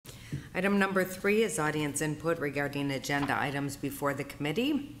Item number 3 is audience input regarding agenda items before the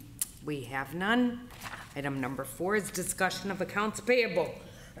committee. We have none. Item number 4 is discussion of accounts payable.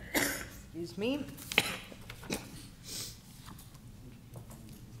 Excuse me.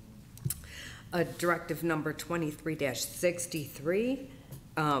 Directive number 23-63.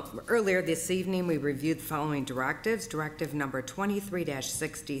 Earlier this evening, we reviewed the following directives. Directive number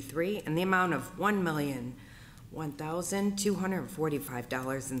 23-63 in the amount of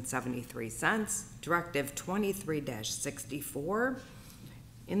 $1,001,245.73. Directive 23-64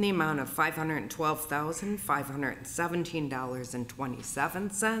 in the amount of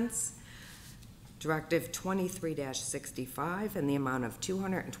 $512,517.27. Directive 23-65 in the amount of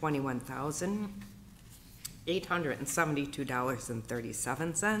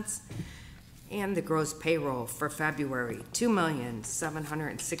 $221,872.37. And the gross payroll for February,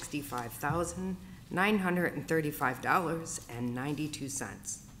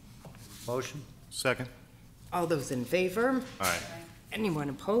 $2,765,935.92. Motion. Second. All those in favor? Aye. Anyone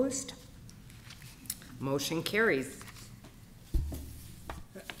opposed? Motion carries.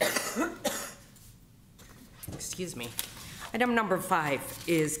 Excuse me. Item number 5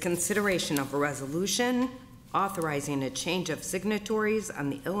 is consideration of a resolution authorizing a change of signatories on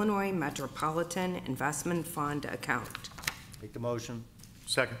the Illinois Metropolitan Investment Fund account. Make the motion.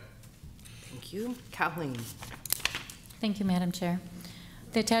 Second. Thank you. Colleen. Thank you, Madam Chair.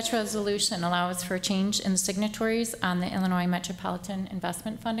 The attached resolution allows for a change in the signatories on the Illinois Metropolitan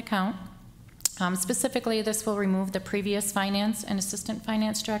Investment Fund account. Specifically, this will remove the previous finance and assistant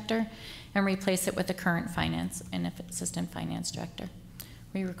finance director and replace it with the current finance and assistant finance director.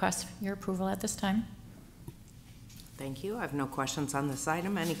 We request your approval at this time. Thank you. I have no questions on this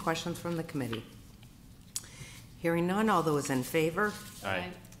item. Any questions from the committee? Hearing none, all those in favor? Aye.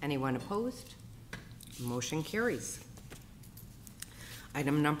 Anyone opposed? Motion carries.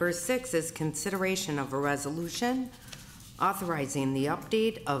 Item number 6 is consideration of a resolution authorizing the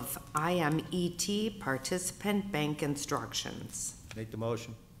update of IMET participant bank instructions. Make the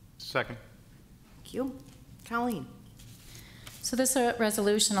motion. Second. Thank you. Colleen. So this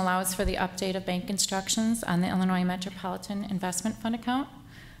resolution allows for the update of bank instructions on the Illinois Metropolitan Investment Fund account.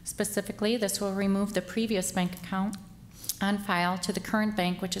 Specifically, this will remove the previous bank account on file to the current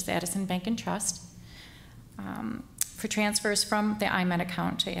bank, which is Addison Bank and Trust, for transfers from the IMET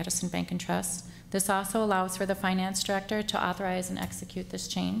account to Addison Bank and Trust. This also allows for the finance director to authorize and execute this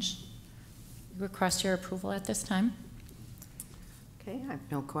change. We request your approval at this time. Okay, I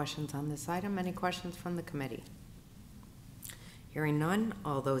have no questions on this item. Any questions from the committee? Hearing none,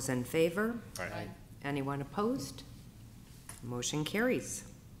 all those in favor? Aye. Anyone opposed? Motion carries.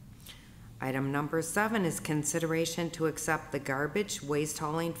 Item number 7 is consideration to accept the garbage waste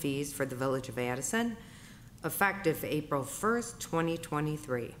hauling fees for the Village of Addison, effective April 1st,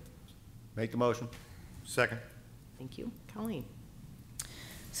 2023. Make the motion. Second. Thank you. Colleen.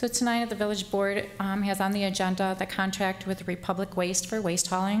 So tonight the Village Board has on the agenda the contract with Republic Waste for waste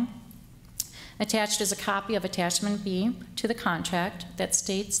hauling. Attached is a copy of Attachment B to the contract that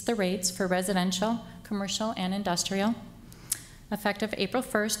states the rates for residential, commercial, and industrial. Effective April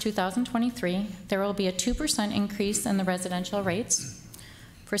 1st, 2023, there will be a 2% increase in the residential rates.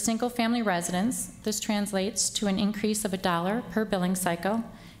 For single-family residents, this translates to an increase of $1 per billing cycle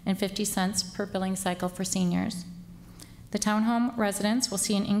and 50 cents per billing cycle for seniors. The townhome residents will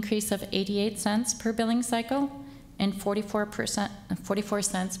see an increase of 88 cents per billing cycle and 44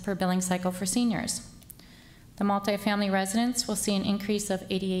 cents per billing cycle for seniors. The multifamily residents will see an increase of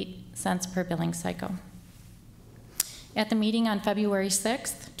 88 cents per billing cycle. At the meeting on February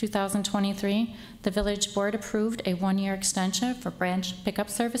 6th, 2023, the Village Board approved a 1-year extension for branch pickup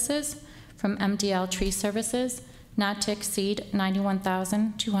services from MDL Tree Services, not to exceed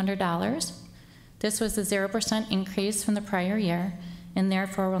 $91,200. This was a 0% increase from the prior year and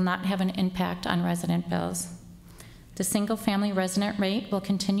therefore will not have an impact on resident bills. The single-family resident rate will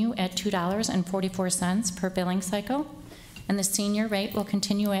continue at $2.44 per billing cycle, and the senior rate will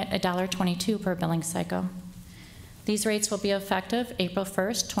continue at $1.22 per billing cycle. These rates will be effective April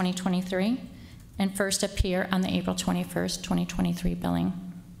 1st, 2023, and first appear on the April 21st, 2023 billing.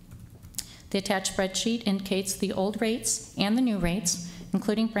 The attached spreadsheet indicates the old rates and the new rates,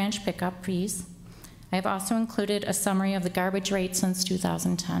 including branch pickup fees. I have also included a summary of the garbage rate since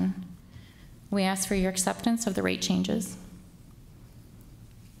 2010. We ask for your acceptance of the rate changes.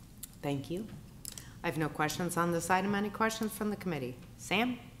 Thank you. I have no questions on this item. Any questions from the committee?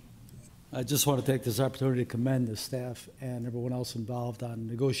 Sam? I just want to take this opportunity to commend the staff and everyone else involved on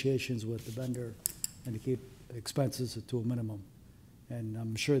negotiations with the vendor and to keep expenses to a minimum. And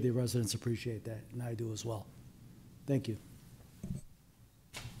I'm sure the residents appreciate that, and I do as well. Thank you.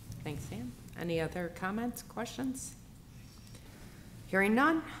 Thanks, Sam. Any other comments, questions? Hearing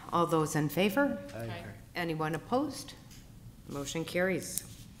none. All those in favor? Aye. Anyone opposed? Motion carries.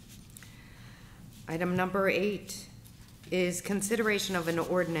 Item number 8 is consideration of an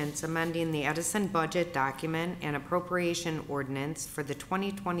ordinance amending the Addison budget document and appropriation ordinance for the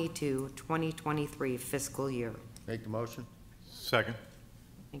 2022-2023 fiscal year. Make the motion. Second.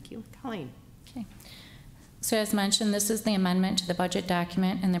 Thank you. Colleen? Okay. So as mentioned, this is the amendment to the budget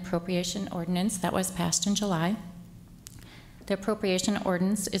document and the appropriation ordinance that was passed in July. The appropriation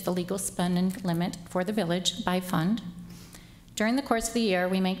ordinance is the legal spending limit for the village by fund. During the course of the year,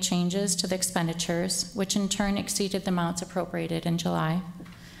 we make changes to the expenditures, which in turn exceeded the amounts appropriated in July.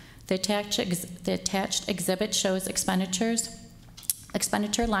 The attached exhibit shows expenditure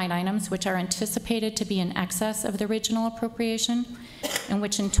line items which are anticipated to be in excess of the original appropriation and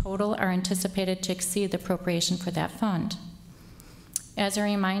which in total are anticipated to exceed the appropriation for that fund. As a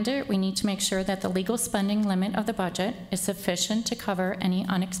reminder, we need to make sure that the legal spending limit of the budget is sufficient to cover any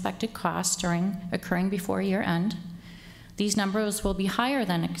unexpected costs occurring before year end. These numbers will be higher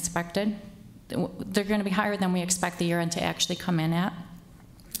than expected. They're going to be higher than we expect the year end to actually come in at.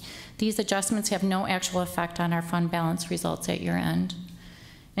 These adjustments have no actual effect on our fund balance results at year end.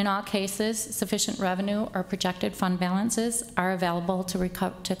 In all cases, sufficient revenue or projected fund balances are available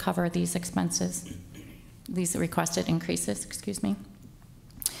to cover these expenses, these requested increases, excuse me.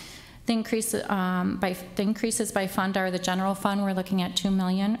 The increases by fund are the general fund. We're looking at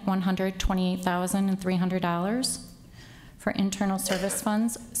 $2,128,300. For internal service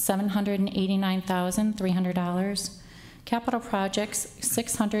funds, $789,300. Capital projects,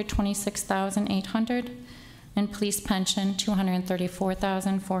 $626,800. And police pension,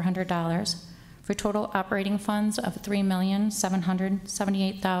 $234,400. For total operating funds of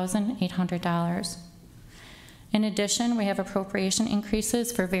 $3,778,800. In addition, we have appropriation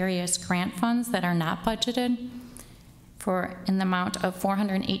increases for various grant funds that are not budgeted in the amount of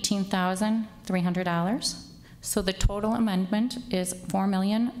 $418,300. So the total amendment is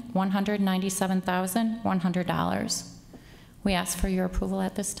 $4,197,100. We ask for your approval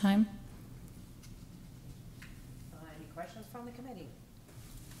at this time. Any questions from the committee?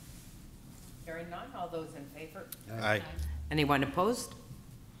 Hearing none. All those in favor? Aye. Anyone opposed?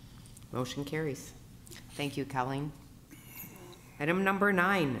 Motion carries. Thank you, Colleen. Item number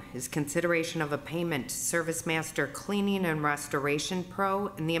 9 is consideration of a payment to Service Master Cleaning and Restoration Pro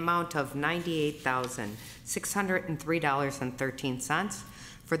in the amount of $98,603.13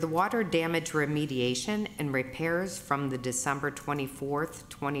 for the water damage remediation and repairs from the December 24th,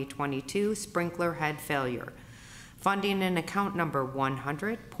 2022 sprinkler head failure. Funding in account number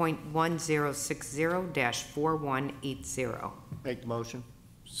 100.1060-4180. Make the motion.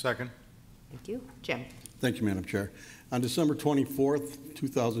 Second. Thank you. Jim? Thank you, Madam Chair. On December 24th,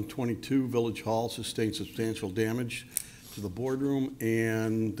 2022, Village Hall sustained substantial damage to the boardroom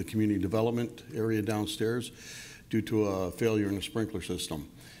and the community development area downstairs due to a failure in the sprinkler system.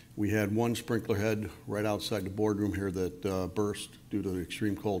 We had one sprinkler head right outside the boardroom here that burst due to the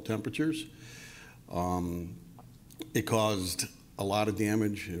extreme cold temperatures. It caused a lot of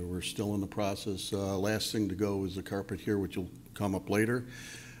damage. We're still in the process. Last thing to go is the carpet here, which will come up later.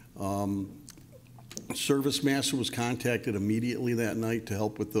 Service Master was contacted immediately that night to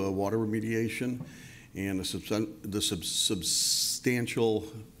help with the water remediation and the substantial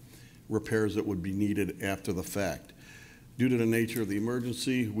repairs that would be needed after the fact. Due to the nature of the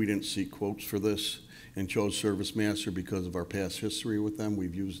emergency, we didn't seek quotes for this and chose Service Master because of our past history with them.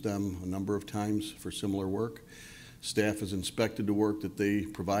 We've used them a number of times for similar work. Staff has inspected the work that they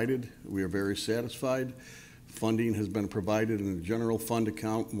provided. We are very satisfied. Funding has been provided in the general fund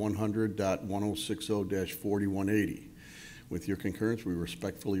account 100.1060-4180. With your concurrence, we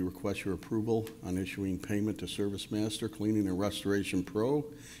respectfully request your approval on issuing payment to Service Master Cleaning and Restoration Pro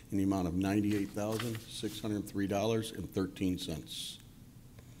in the amount of $98,603.13.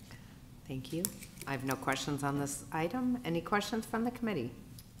 Thank you. I have no questions on this item. Any questions from the committee?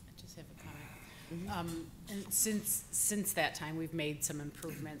 I just have a comment. And since that time, we've made some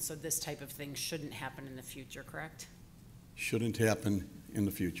improvements, so this type of thing shouldn't happen in the future, correct? Shouldn't happen in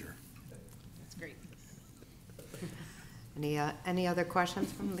the future. That's great. Any other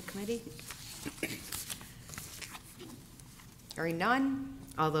questions from the committee? Hearing none.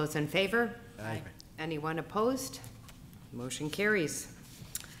 All those in favor? Aye. Anyone opposed? Motion carries.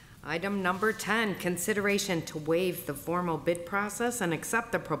 Item number 10, consideration to waive the formal bid process and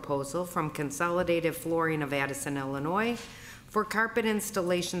accept the proposal from Consolidated Flooring of Addison, Illinois for carpet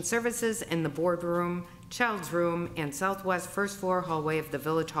installation services in the boardroom, child's room, and southwest first floor hallway of the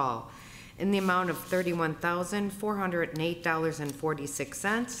Village Hall. in the amount of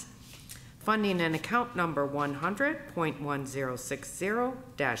 $31,408.46. Funding in account number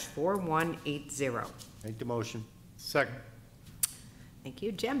 100.1060-4180. Make the motion. Second. Thank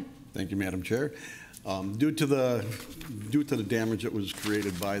you, Jim. Thank you, Madam Chair. Due to the damage that was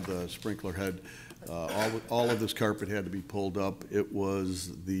created by the sprinkler head, all of this carpet had to be pulled up. It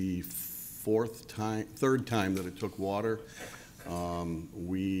was the third time that it took water.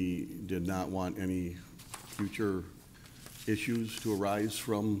 We did not want any future issues to arise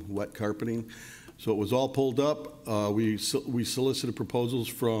from wet carpeting. So it was all pulled up. We solicited proposals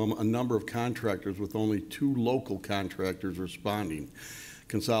from a number of contractors with only 2 local contractors responding.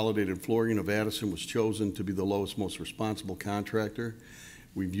 Consolidated Flooring of Addison was chosen to be the lowest, most responsible contractor.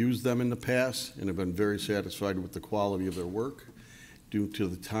 We've used them in the past and have been very satisfied with the quality of their work. Due to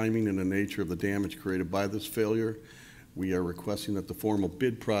the timing and the nature of the damage created by this failure, we are requesting that the formal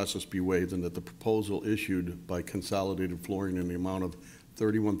bid process be waived and that the proposal issued by Consolidated Flooring in the amount of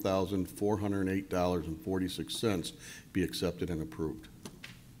 $31,408.46 be accepted and approved.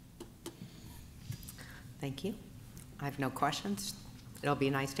 Thank you. I have no questions. It'll be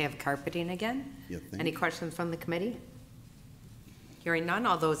nice to have carpeting again. Yeah, Any questions from the committee? Hearing none,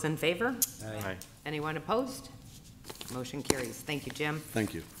 all those in favor? Aye. Anyone opposed? Motion carries. Thank you, Jim.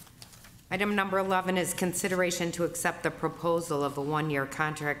 Thank you. Item number 11 is consideration to accept the proposal of a 1-year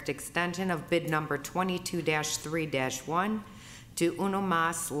contract extension of bid number 22-3-1 to Uno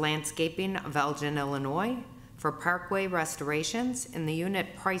Mas Landscaping of Elgin, Illinois for parkway restorations in the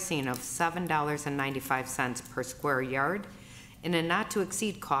unit pricing of $7.95 per square yard in a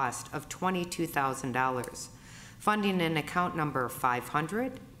not-to-exceed cost of $22,000. Funding in account number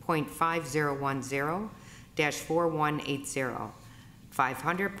 500.5010-4180,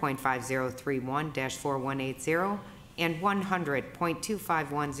 500.5031-4180, and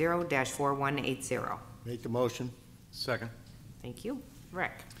 100.2510-4180. Make the motion. Second. Thank you.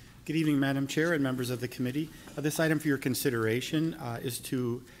 Rick. Good evening, Madam Chair and members of the committee. This item for your consideration is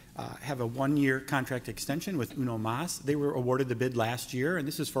to have a 1-year contract extension with Uno Mas. They were awarded the bid last year, and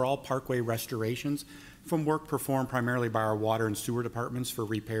this is for all parkway restorations from work performed primarily by our water and sewer departments for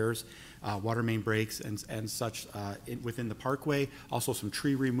repairs, water main breaks and such within the parkway, also some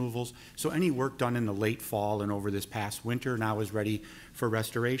tree removals. So any work done in the late fall and over this past winter now is ready for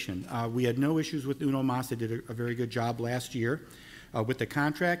restoration. We had no issues with Uno Mas. They did a very good job last year with the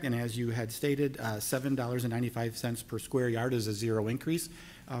contract, and as you had stated, $7.95 per square yard is a 0 increase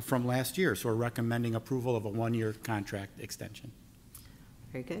from last year. So we're recommending approval of a 1-year contract extension.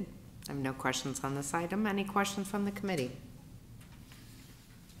 Very good. I have no questions on this item. Any questions from the committee?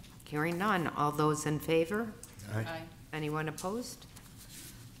 Hearing none. All those in favor? Aye. Anyone opposed?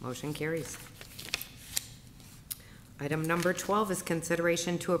 Motion carries. Item number 12 is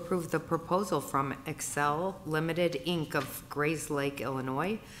consideration to approve the proposal from Excel Limited, Inc. of Grays Lake,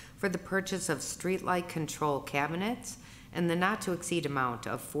 Illinois for the purchase of streetlight control cabinets in the not-to-exceed amount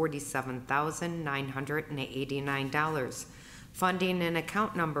of $47,989. Funding in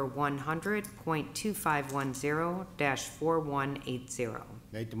account number 100.2510-4180.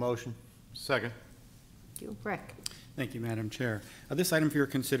 Make the motion. Second. Thank you. Rick. Thank you, Madam Chair. This item for your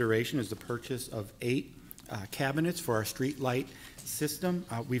consideration is the purchase of 8 cabinets for our street light system.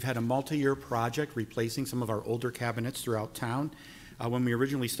 We've had a multi-year project replacing some of our older cabinets throughout town. When we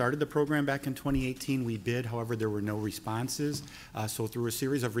originally started the program back in 2018, we bid, however, there were no responses. So through a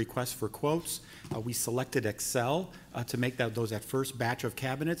series of requests for quotes, we selected Excel to make that first batch of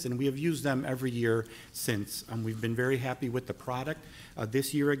cabinets, and we have used them every year since. We've been very happy with the product.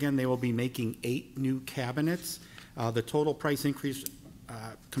 This year, again, they will be making 8 new cabinets. The total price increase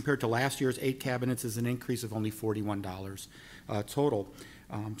compared to last year's 8 cabinets is an increase of only $41 total.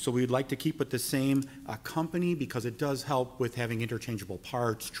 So we'd like to keep with the same company because it does help with having interchangeable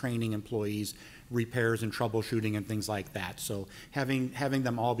parts, training employees, repairs and troubleshooting and things like that. So having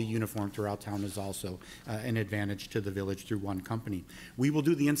them all be uniform throughout town is also an advantage to the village through one company. We will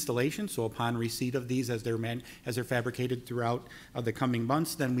do the installation, so upon receipt of these as they're fabricated throughout the coming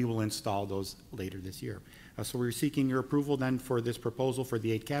months, then we will install those later this year. So we're seeking your approval then for this proposal for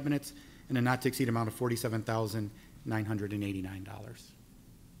the 8 cabinets in a not to exceed amount of $47,989.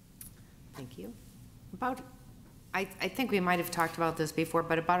 Thank you. I think we might have talked about this before,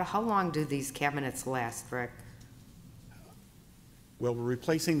 but about how long do these cabinets last, Rick? Well, we're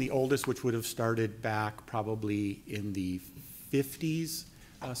replacing the oldest, which would have started back probably in the 50s,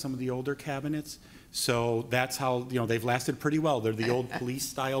 some of the older cabinets. So that's how, they've lasted pretty well. They're the old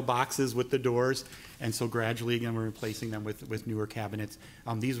police-style boxes with the doors, and so gradually, again, we're replacing them with newer cabinets.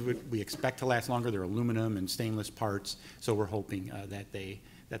 These we expect to last longer. They're aluminum and stainless parts, so we're hoping that they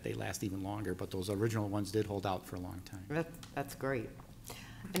that they last even longer, but those original ones did hold out for a long time. That's great.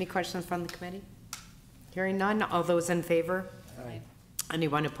 Any questions from the committee? Hearing none, all those in favor? Aye.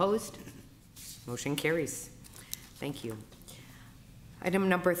 Anyone opposed? Motion carries. Thank you. Item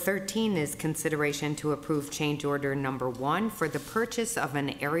number 13 is consideration to approve change order number 1 for the purchase of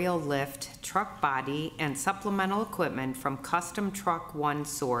an aerial lift, truck body, and supplemental equipment from Custom Truck One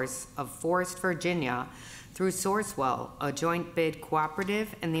Source of Forest, Virginia through Sourcewell, a joint bid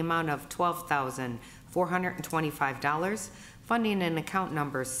cooperative, in the amount of $12,425, funding in account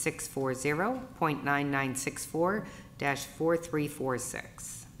number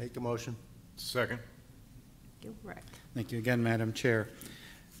 640.9964-4346. Make the motion. Second. Thank you, Rick. Thank you again, Madam Chair.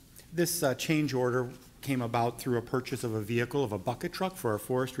 This change order came about through a purchase of a vehicle of a bucket truck for our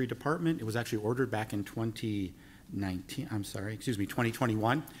forestry department. It was actually ordered back in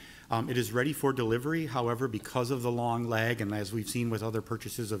 2021. It is ready for delivery. However, because of the long lag, and as we've seen with other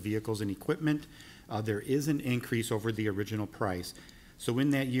purchases of vehicles and equipment, there is an increase over the original price. So in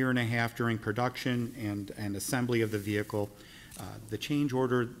that year and a half during production and assembly of the vehicle, the change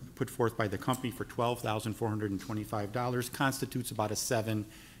order put forth by the company for $12,425 constitutes about a 7-8%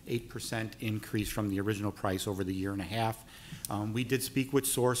 increase from the original price over the year and a half. We did speak with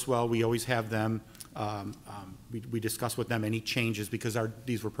Sourcewell. We always have them, we discuss with them any changes because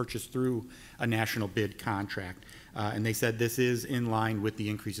these were purchased through a national bid contract. And they said this is in line with the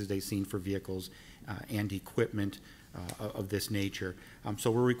increases they've seen for vehicles and equipment of this nature. So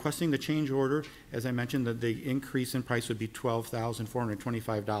we're requesting the change order. As I mentioned, the increase in price would be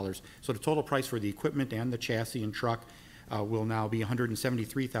 $12,425. So the total price for the equipment and the chassis and truck will now be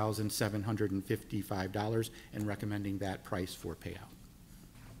 $173,755, and recommending that price for payout.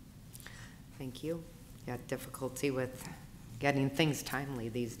 Thank you. Got difficulty with getting things timely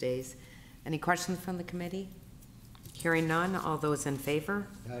these days. Any questions from the committee? Hearing none, all those in favor?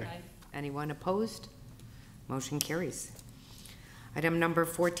 Aye. Anyone opposed? Motion carries. Item number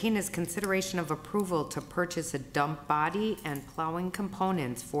 14 is consideration of approval to purchase a dump body and plowing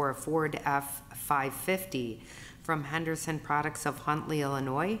components for a Ford F-550 from Henderson Products of Huntley,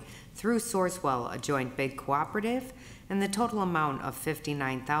 Illinois, through Sourcewell, a joint bid cooperative, in the total amount of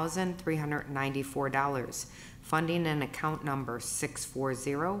 $59,394, funding in account number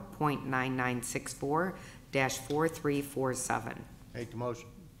 640.9964-4347. Make the motion.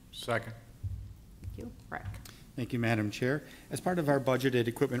 Second. Thank you. Rick. Thank you, Madam Chair. As part of our budgeted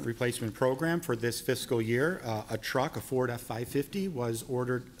equipment replacement program for this fiscal year, a truck, a Ford F-550, was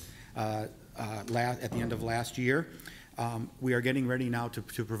ordered at the end of last year. We are getting ready now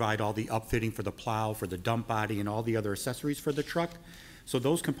to provide all the upfitting for the plow, for the dump body, and all the other accessories for the truck. So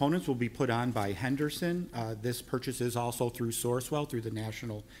those components will be put on by Henderson. This purchase is also through Sourcewell, through the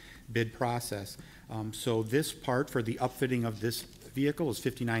national bid process. So this part for the upfitting of this vehicle is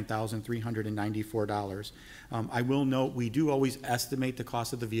 $59,394. I will note we do always estimate the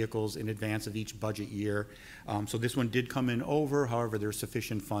cost of the vehicles in advance of each budget year. So this one did come in over. However, there's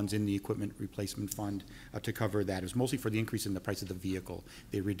sufficient funds in the equipment replacement fund to cover that. It was mostly for the increase in the price of the vehicle.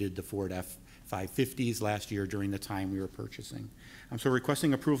 They redid the Ford F-550s last year during the time we were purchasing. So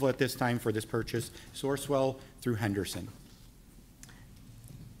requesting approval at this time for this purchase, Sourcewell through Henderson.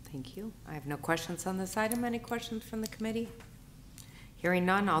 Thank you. I have no questions on this item. Any questions from the committee? Hearing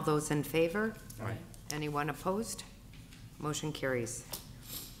none, all those in favor? Aye. Anyone opposed? Motion carries.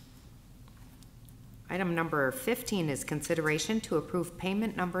 Item number 15 is consideration to approve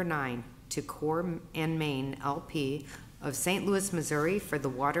payment number 9 to Core and Main LP of St. Louis, Missouri for the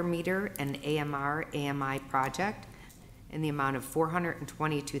water meter and AMI project in the amount of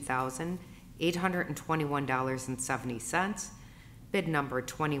 $422,821.70. Bid number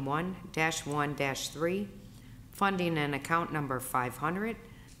 21-1-3. Funding and account number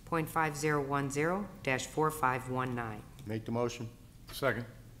 500.5010-4519. Make the motion. Second.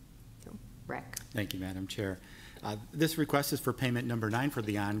 Rick. Thank you, Madam Chair. This request is for payment number 9 for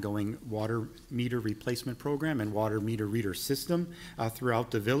the ongoing water meter replacement program and water meter reader system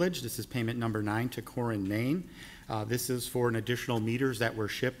throughout the village. This is payment number 9 to Core and Main. This is for an additional meters that were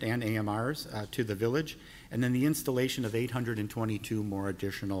shipped and AMRs to the village, and then the installation of 822 more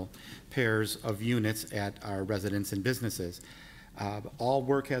additional pairs of units at our residents and businesses. All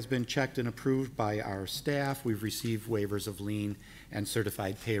work has been checked and approved by our staff. We've received waivers of lien and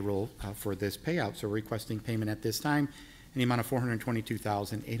certified payroll for this payout. So we're requesting payment at this time in the amount of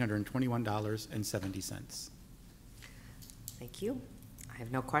 $422,821.70. Thank you. I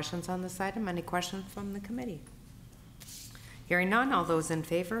have no questions on this item. Any questions from the committee? Hearing none, all those in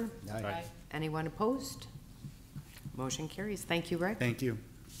favor? Aye. Anyone opposed? Motion carries. Thank you, Rick. Thank you.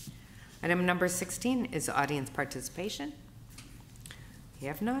 Item number 16 is audience participation.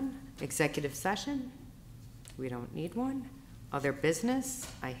 Have none. Executive session? We don't need one. Other business?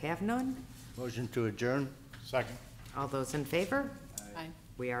 I have none. Motion to adjourn. Second. All those in favor? Aye.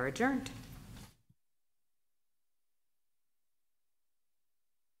 We are adjourned.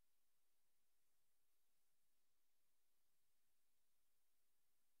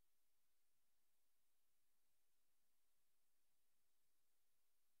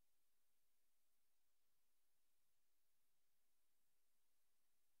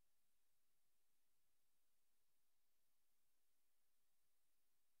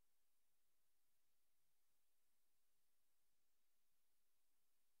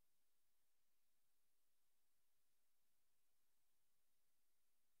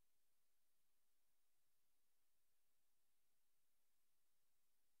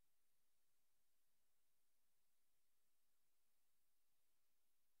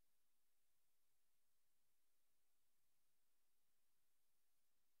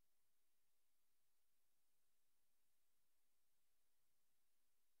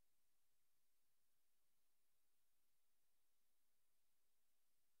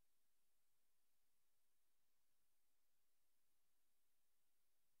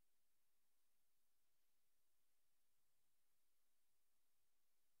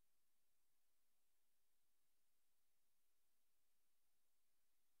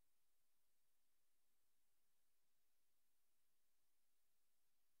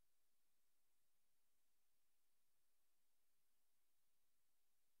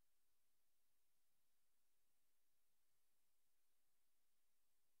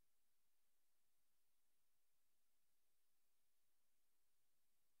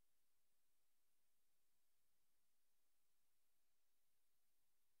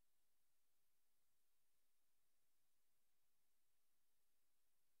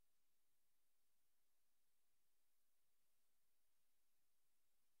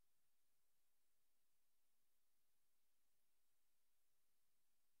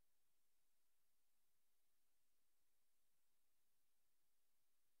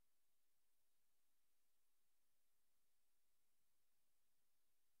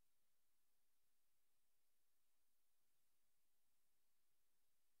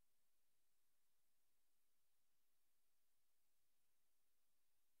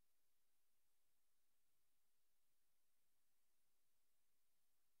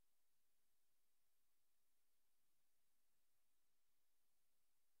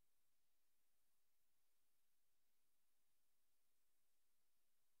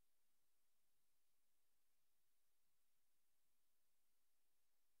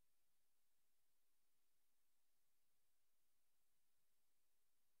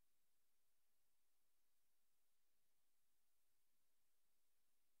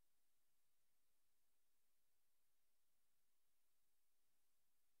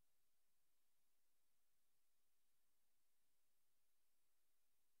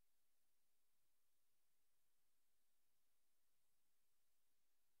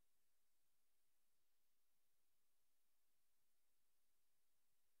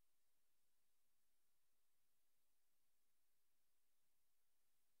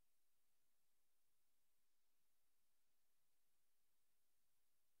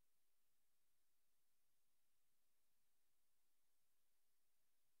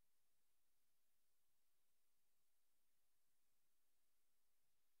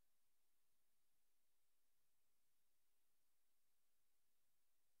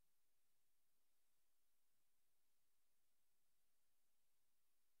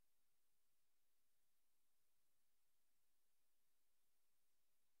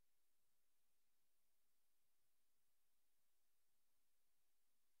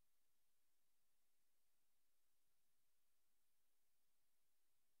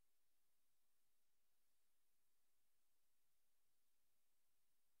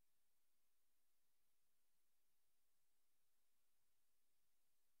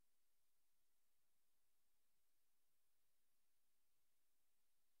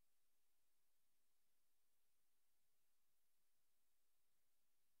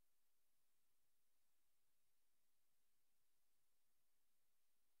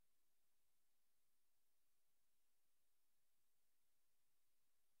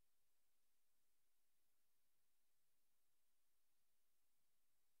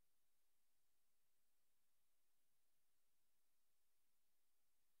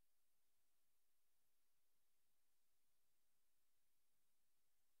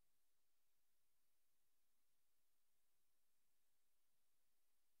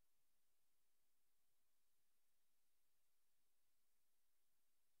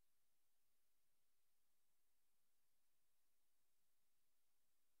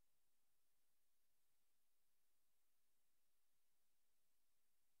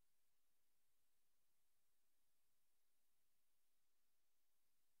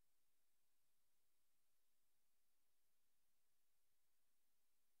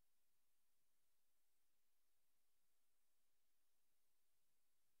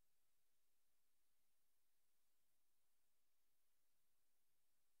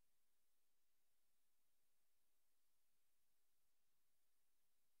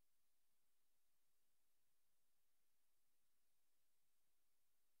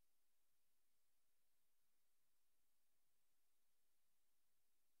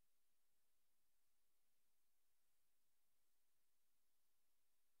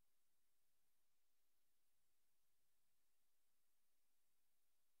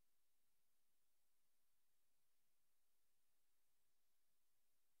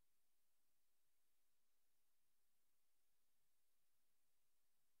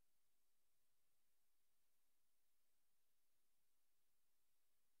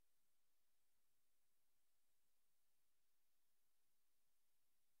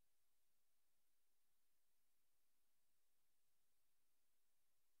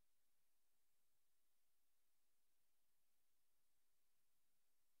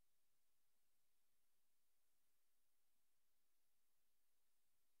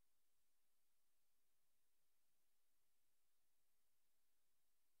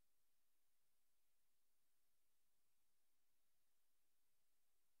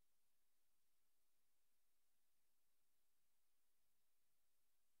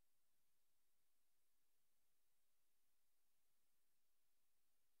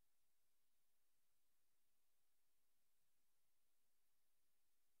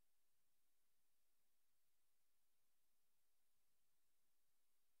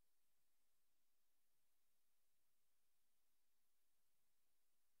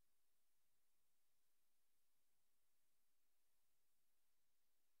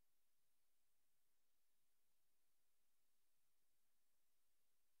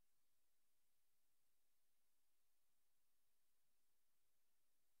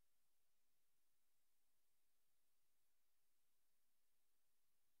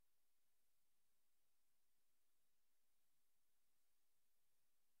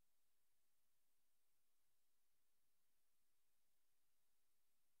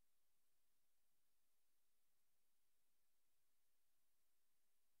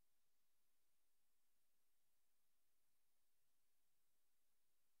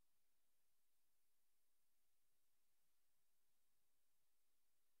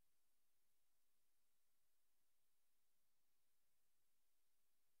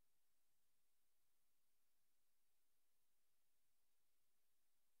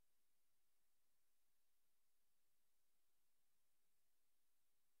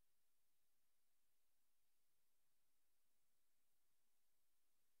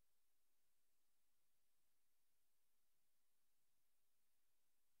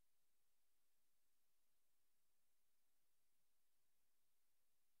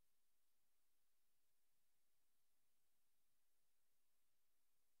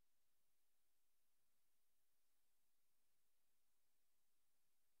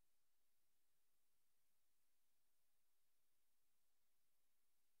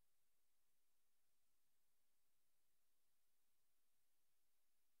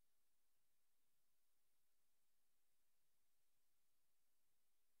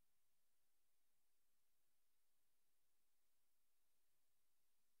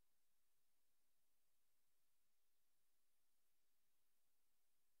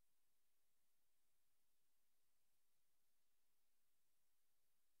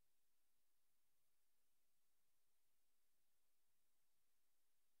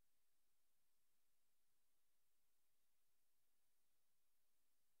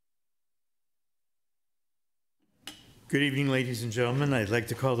 Good evening, ladies and gentlemen. I'd like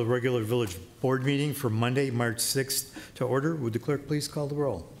to call the regular village board meeting for Monday, March 6th to order. Would the clerk please call the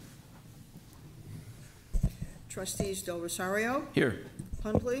roll? Trustees Del Rosario, Here.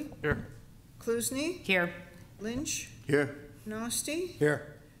 Hundley, Here. Kluzny, Here. Lynch, Here. Nasty,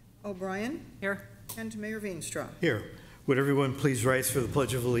 Here. O'Brien, Here. and Mayor Veenstra. Here. Would everyone please rise for the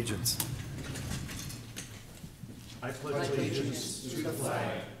Pledge of Allegiance?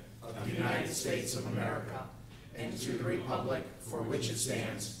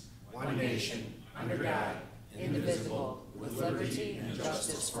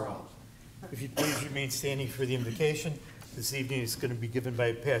 If you'd please remain standing for the invocation. This evening is going to be given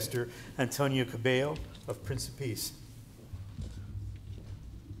by Pastor Antonio Cabello of Prince of Peace.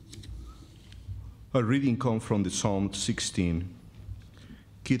 A reading comes from the Psalm 16.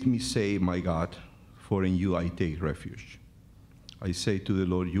 Keep me safe, my God, for in you I take refuge. I say to the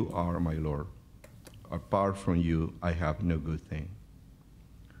Lord, you are my Lord. Apart from you, I have no good thing.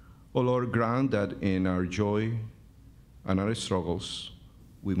 O Lord, grant that in our joy and our struggles,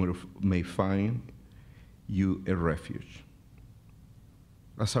 we may find you a refuge.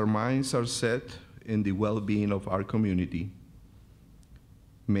 As our minds are set in the well-being of our community,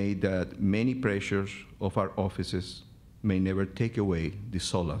 may that many pressures of our offices may never take away the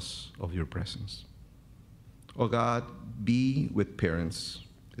solace of your presence. O God, be with parents,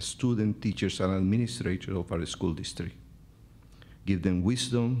 students, teachers, and administrators of our school district. Give them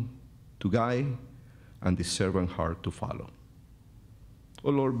wisdom to guide and the servant heart to follow. O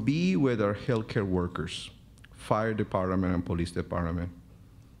Lord, be with our healthcare workers, fire department and police department,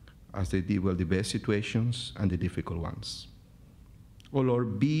 as they deal with the best situations and the difficult ones. O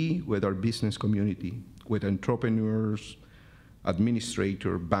Lord, be with our business community, with entrepreneurs,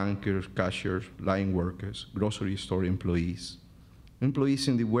 administrators, bankers, cashiers, line workers, grocery store employees, employees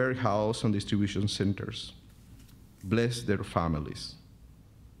in the warehouse and distribution centers. Bless their families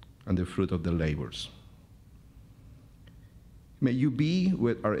and the fruit of their labors. May you be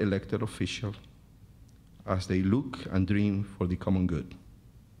with our elected officials as they look and dream for the common good.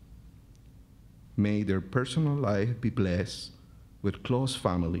 May their personal life be blessed with close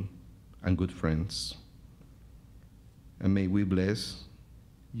family and good friends. And may you bless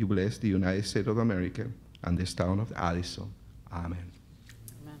the United States of America and this town of Addison. Amen.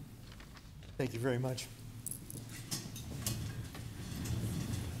 Amen. Thank you very much.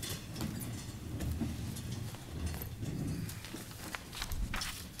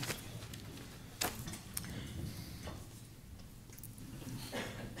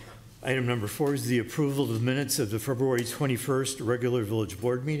 Item number 4 is the approval of the minutes of the February 21st regular village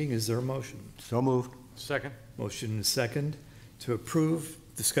board meeting. Is there a motion? So moved. Second. Motion and second to approve.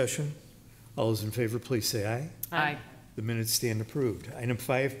 Discussion. All those in favor, please say aye. Aye. The minutes stand approved. Item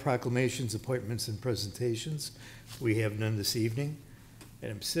 5, proclamations, appointments, and presentations. We have none this evening.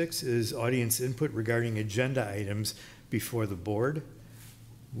 Item 6 is audience input regarding agenda items before the board.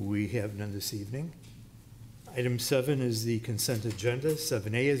 We have none this evening. Item 7 is the consent agenda.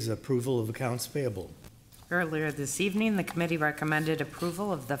 7A is approval of accounts payable. Earlier this evening, the committee recommended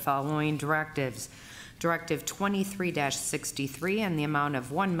approval of the following directives. Directive 23-63 in the amount of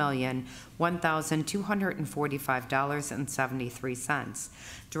 $1,001,245.73.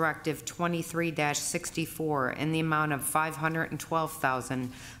 Directive 23-64 in the amount of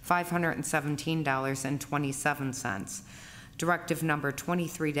 $512,517.27. Directive number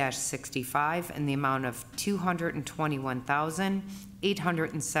 23-65 in the amount of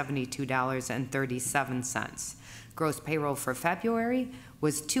 $221,872.37. Gross payroll for February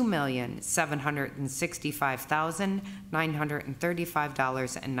was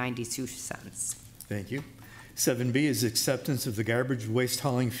 $2,765,935.92. Thank you. 7B is acceptance of the garbage waste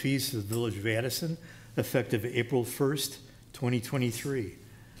hauling fees for the Village of Addison, effective April 1st, 2023.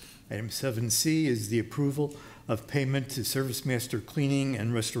 Item 7C is the approval of payment to Service Master Cleaning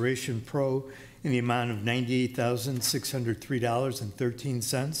and Restoration Pro in the amount of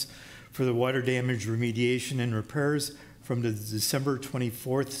 $98,603.13 for the water damage remediation and repairs from the December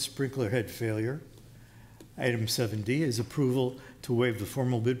 24th sprinkler head failure. Item 7D is approval to waive the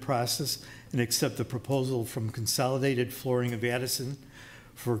formal bid process and accept the proposal from Consolidated Flooring of Addison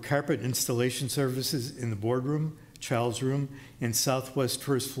for carpet installation services in the boardroom, child's room, and southwest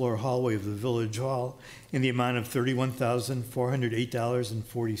first floor hallway of the Village Hall in the amount of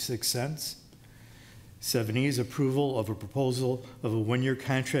 $31,408.46. 7E is approval of a proposal of a one-year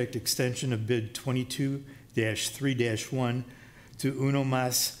contract extension of bid 22-3-1 to Uno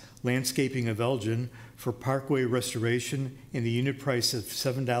Mas Landscaping of Elgin for parkway restoration in the unit price of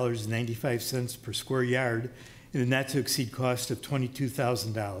 $7.95 per square yard in a not-to-exceed cost of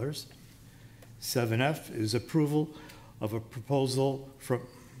 $22,000. 7F is approval of a proposal from,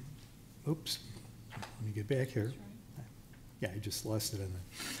 oops, let me get back here. Yeah, I just lost it on that.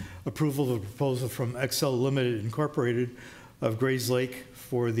 Approval of a proposal from XL Limited Incorporated of Grays Lake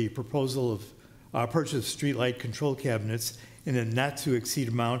for the proposal of purchase of streetlight control cabinets in a not-to-exceed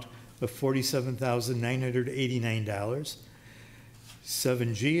amount of $47,989.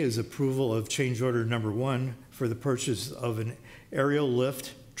 7G is approval of change order number 1 for the purchase of an aerial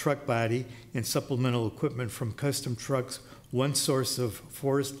lift, truck body, and supplemental equipment from Custom Trucks, one source of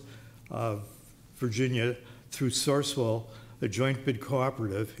Forest, Virginia, through Sourcewell, a joint bid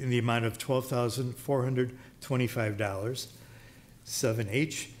cooperative, in the amount of $12,425.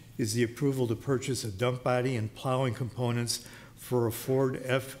 7H is the approval to purchase a dump body and plowing components for a Ford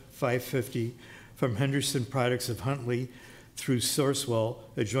F-550 from Henderson Products of Huntley through Sourcewell,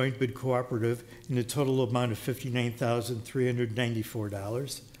 a joint bid cooperative, in a total amount of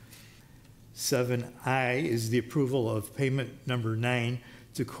 $59,394. 7I is the approval of payment number 9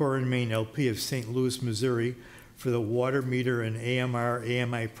 to Core and Main LP of St. Louis, Missouri for the water meter and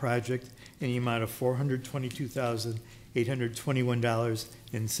AMI project in the amount of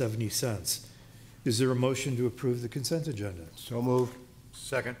 $422,821.70. Is there a motion to approve the consent agenda? So moved.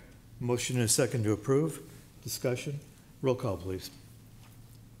 Second. Motion and a second to approve. Discussion? Roll call, please.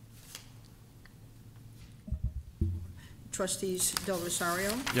 Trustees Del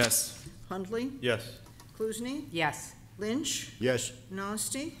Rosario, Yes. Hundley, Yes. Kluzny, Yes. Lynch, Yes.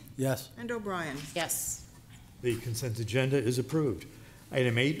 Nasty, Yes. and O'Brien. Yes. The consent agenda is approved.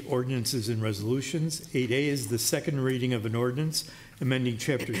 Item 8, ordinances and resolutions. 8A is the second reading of an ordinance amending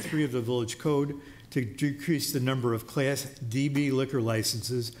Chapter 3 of the Village Code to decrease the number of Class DB liquor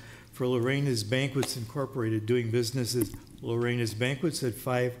licenses for Lorena's Banquets Incorporated, doing business as Lorena's Banquets at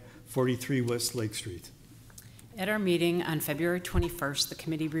 543 West Lake Street. At our meeting on February 21st, the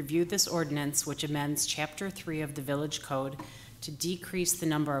committee reviewed this ordinance, which amends Chapter 3 of the Village Code to decrease the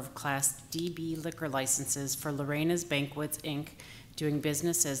number of Class DB liquor licenses for Lorena's Banquets, Inc., doing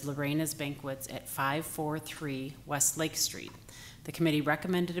business as Lorena's Banquets at 543 West Lake Street. The committee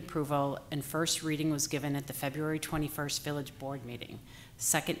recommended approval, and first reading was given at the February 21st Village Board meeting.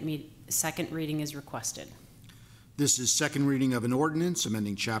 Second reading is requested. This is second reading of an ordinance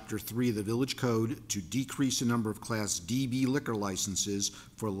amending Chapter 3 of the Village Code to decrease the number of Class DB liquor licenses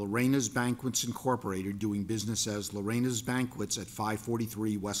for Lorena's Banquets Incorporated, doing business as Lorena's Banquets at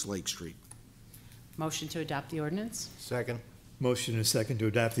 543 West Lake Street. Motion to adopt the ordinance? Second. Motion and a second to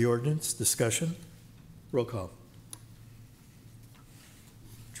adopt the ordinance. Discussion? Roll call.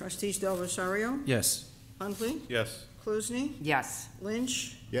 Trustees Del Rosario, Yes. Hundley, Yes. Kluzny, Yes.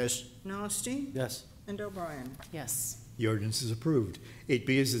 Lynch, Yes. Nasty, Yes. and O'Brien. Yes. The ordinance is approved.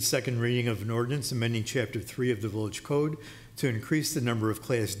 8B is the second reading of an ordinance amending Chapter 3 of the Village Code to increase the number of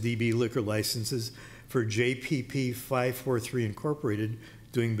Class DB liquor licenses for JPP 543 Incorporated,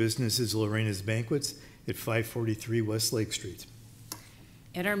 doing business as Lorena's Banquets at 543 West Lake Street.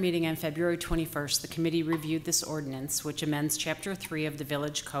 At our meeting on February 21st, the committee reviewed this ordinance, which amends Chapter 3 of the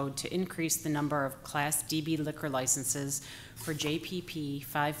Village Code to increase the number of Class DB liquor licenses for JPP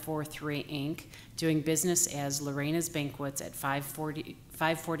 543 Inc., doing business as Lorena's Banquets at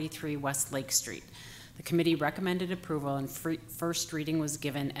 543 West Lake Street. The committee recommended approval, and first reading was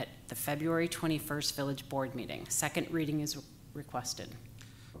given at the February 21st Village Board meeting. Second reading is requested.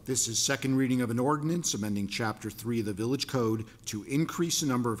 This is second reading of an ordinance amending Chapter 3 of the Village Code to increase the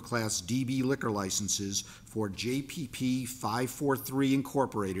number of Class DB liquor licenses for JPP 543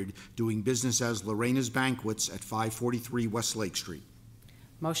 Incorporated, doing business as Lorena's Banquets at 543 West Lake Street.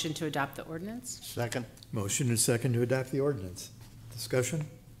 Motion to adopt the ordinance? Second. Motion and second to adopt the ordinance. Discussion?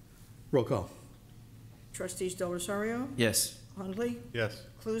 Roll call. Trustees Del Rosario, Yes. Hundley, Yes.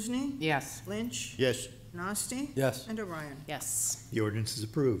 Kluzny, Yes. Lynch, Yes. Nasty, Yes. and O'Brien. Yes. The ordinance is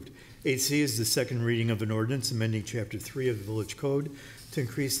approved. 8C is the second reading of an ordinance amending Chapter 3 of the Village Code to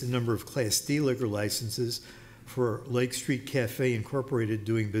increase the number of Class D liquor licenses for Lake Street Cafe Incorporated,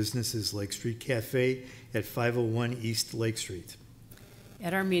 doing business as Lake Street Cafe at 501 East Lake Street.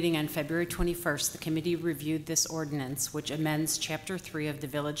 At our meeting on February 21st, the committee reviewed this ordinance, which amends Chapter 3 of the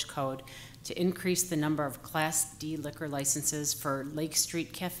Village Code to increase the number of Class D liquor licenses for Lake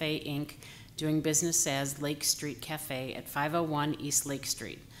Street Cafe, Inc., doing business as Lake Street Cafe at 501 East Lake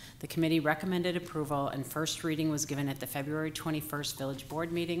Street. The committee recommended approval, and first reading was given at the February 21st Village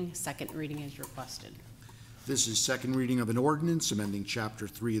Board meeting. Second reading is requested. This is second reading of an ordinance amending Chapter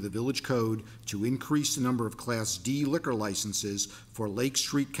 3 of the Village Code to increase the number of Class D liquor licenses for Lake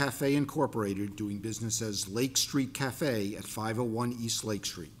Street Cafe Incorporated, doing business as Lake Street Cafe at 501 East Lake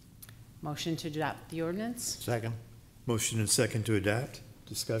Street. Motion to adopt the ordinance? Second. Motion and second to adopt.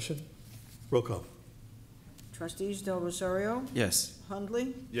 Discussion? Roll call. Trustees Del Rosario, Yes.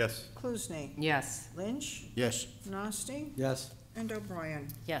 Hundley, Yes. Cluzny, Yes. Lynch, Yes. Nasty, Yes. and O'Brien.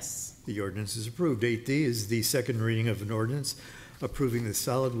 Yes. The ordinance is approved. 8D is the second reading of an ordinance approving the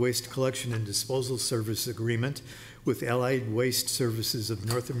solid waste collection and disposal service agreement with Allied Waste Services of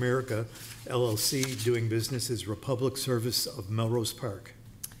North America, LLC, doing business as Republic Service of Melrose Park.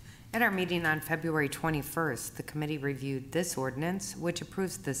 At our meeting on February 21st, the committee reviewed this ordinance, which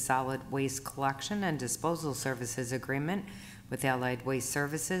approves the solid waste collection and disposal services agreement with Allied Waste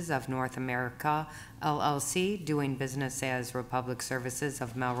Services of North America, LLC, doing business as Republic Services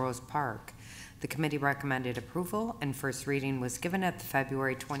of Melrose Park. The committee recommended approval, and first reading was given at the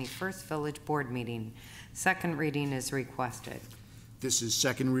February 21st Village Board meeting. Second reading is requested. This is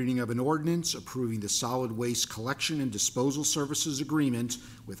second reading of an ordinance approving the solid waste collection and disposal services agreement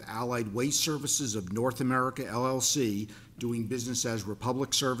with Allied Waste Services of North America, LLC, doing business as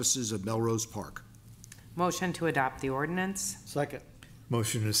Republic Services of Melrose Park. Motion to adopt the ordinance? Second.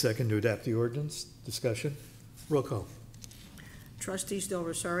 Motion and a second to adopt the ordinance. Discussion. Roll call. Trustees Del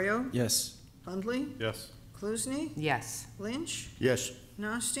Rosario, Yes. Hundley, Yes. Cluzny, Yes. Lynch, Yes.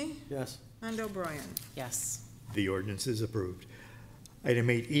 Nasty, Yes. and O'Brien. Yes. The ordinance is approved.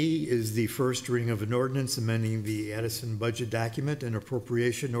 Item 8E is the first reading of an ordinance amending the Addison budget document and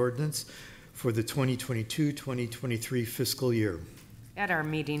appropriation ordinance for the 2022-2023 fiscal year. At our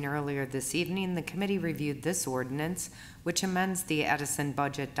meeting earlier this evening, the committee reviewed this ordinance, which amends the Addison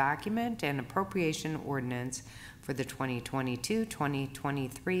budget document and appropriation ordinance for the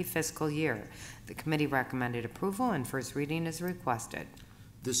 2022-2023 fiscal year. The committee recommended approval, and first reading is requested.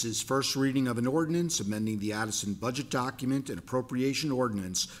 This is first reading of an ordinance amending the Addison budget document and appropriation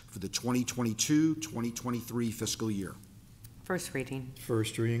ordinance for the 2022-2023 fiscal year. First reading.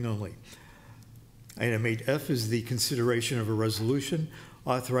 First reading only. Item 8F is the consideration of a resolution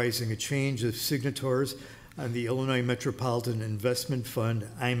authorizing a change of signatories on the Illinois Metropolitan Investment Fund,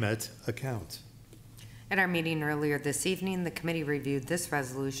 IMET, account. At our meeting earlier this evening, the committee reviewed this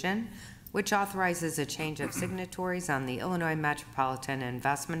resolution, which authorizes a change of signatories on the Illinois Metropolitan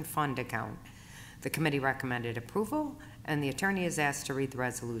Investment Fund account. The committee recommended approval, and the attorney is asked to read the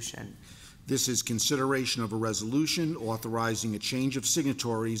resolution. This is consideration of a resolution authorizing a change of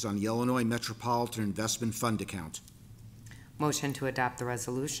signatories on the Illinois Metropolitan Investment Fund account. Motion to adopt the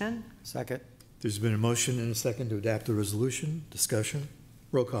resolution? Second. There's been a motion and a second to adopt the resolution. Discussion.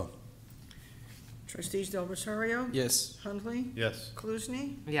 Roll call. Trustees Del Rosario, Yes. Hundley, Yes.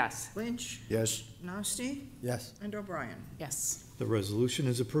 Cluzny, Yes. Lynch, Yes. Nasty, Yes. and O'Brien. Yes. The resolution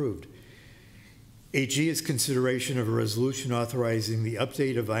is approved. 8G is consideration of a resolution authorizing the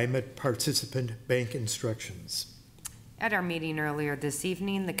update of IMET participant bank instructions. At our meeting earlier this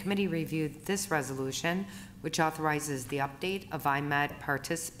evening, the committee reviewed this resolution, which authorizes the update of IMET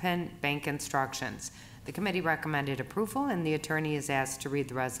participant bank instructions. The committee recommended approval, and the attorney is asked to read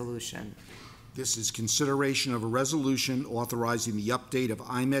the resolution. This is consideration of a resolution authorizing the update of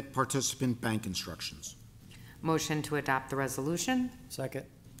IMET participant bank instructions. Motion to adopt the resolution? Second.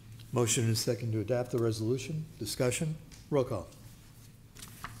 Motion and second to adopt the resolution. Discussion. Roll call.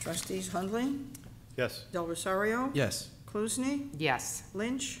 Trustees Hundley, Yes. Del Rosario, Yes. Cluzny, Yes.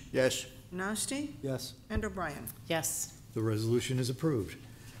 Lynch, Yes. Nasty, Yes. and O'Brien. Yes. The resolution is approved.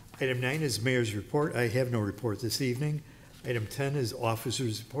 Item 9 is mayor's report. I have no report this evening. Item 10 is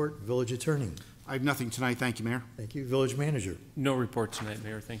officer's report, village attorney. I have nothing tonight, thank you, Mayor. Thank you. Village manager, No report tonight,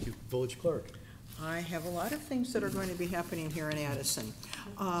 Mayor, thank you. village clerk. I have a lot of things that are going to be happening here in Addison.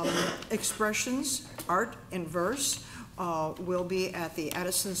 Expressions, art and verse will be at the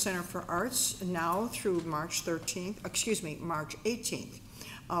Addison Center for Arts now through March 18th.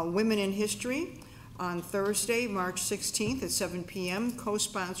 Women in History on Thursday, March 16th at 7 p.m.,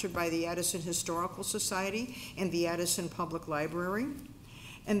 co-sponsored by the Addison Historical Society and the Addison Public Library.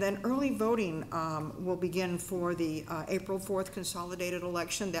 And then early voting will begin for the April 4th consolidated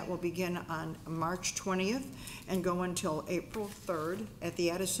election. That will begin on March 20th and go until April 3rd at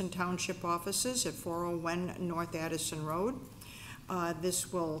the Addison Township offices at 401 North Addison Road.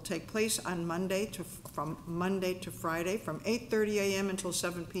 This will take place on from Monday to Friday from 8:30 a.m. until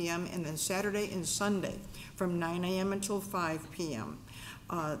 7 p.m. and then Saturday and Sunday from 9 a.m. until 5 p.m.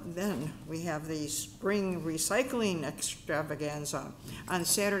 Then we have the spring recycling extravaganza on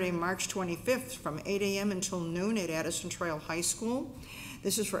Saturday, March 25th from 8 a.m. until noon at Addison Trail High School.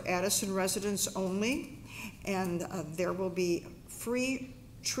 This is for Addison residents only, and there will be free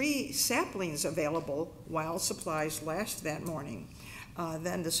tree saplings available while supplies last that morning.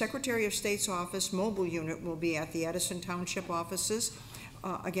 Then the Secretary of State's office mobile unit will be at the Addison Township offices,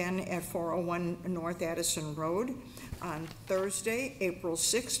 again at 401 North Addison Road on Thursday, April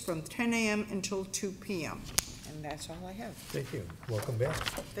 6th from 10 a.m. until 2 p.m. And that's all I have. Thank you. Welcome back.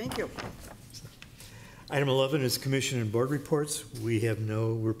 Thank you. Item 11 is commission and board reports. We have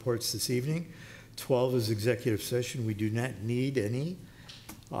no reports this evening. 12 is executive session. We do not need any.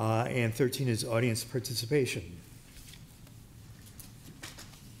 And 13 is audience participation.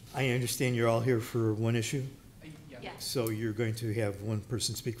 I understand you're all here for one issue? Yes. So you're going to have one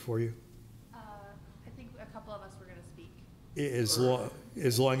person speak for you? I think a couple of us were going to speak.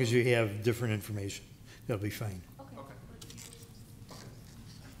 As long as you have different information, that'll be fine. Okay.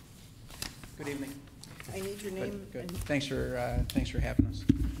 Good evening. I need your name. Good. Thanks for having us.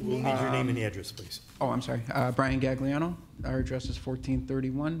 We'll need your name and address, please. Oh, I'm sorry. Brian Gagliano. Our address is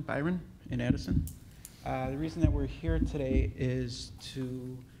 1431 Byron in Addison. The reason that we're here today is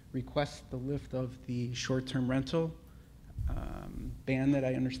to request the lift of the short-term rental ban that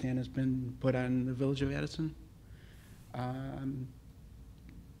I understand has been put on the Village of Addison.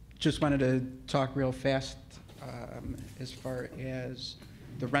 Just wanted to talk real fast as far as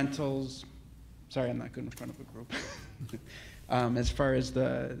the rentals. Sorry, I'm not good in front of a group. As far as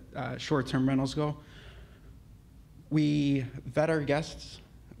the short-term rentals go, we vet our guests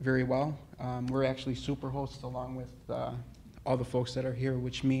very well. We're actually super hosts along with all the folks that are here,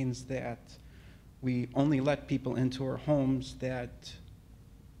 which means that we only let people into our homes that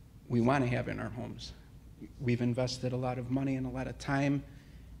we want to have in our homes. We've invested a lot of money and a lot of time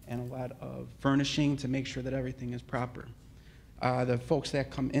and a lot of furnishing to make sure that everything is proper. The folks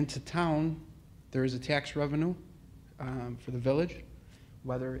that come into town, there is a tax revenue for the village,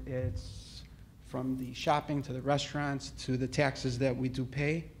 whether it's from the shopping to the restaurants to the taxes that we do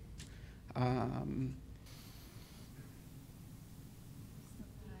pay.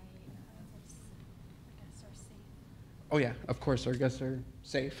 Oh yeah, of course our guests are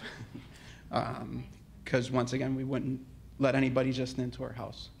safe, because once again, we wouldn't let anybody just into our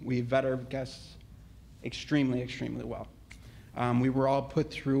house. We vet our guests extremely, extremely well. We were all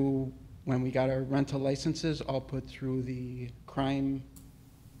put through, when we got our rental licenses, all put through the crime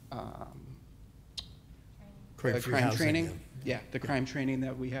training. Yeah, the crime training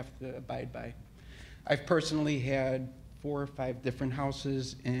that we have to abide by. I've personally had 4 or 5 different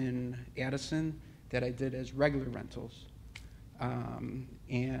houses in Addison that I did as regular rentals.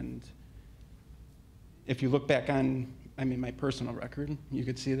 And if you look back on, my personal record, you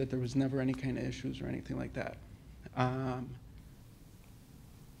could see that there was never any kind of issues or anything like that.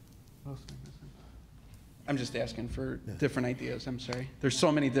 What else am I missing? I'm just asking for different ideas, I'm sorry. There's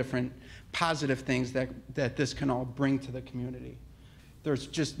so many different positive things that this can all bring to the community. There's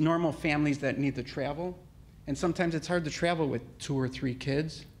just normal families that need to travel, and sometimes it's hard to travel with 2 or 3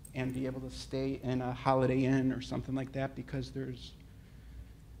 kids and be able to stay in a Holiday Inn or something like that, because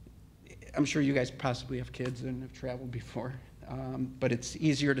I'm sure you guys possibly have kids and have traveled before, but it's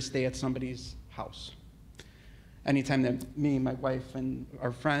easier to stay at somebody's house. Anytime that me, my wife, and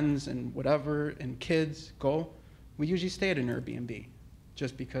our friends and whatever, and kids go, we usually stay at an Airbnb,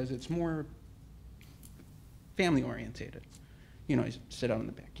 just because it's more family orientated. You know, you sit out in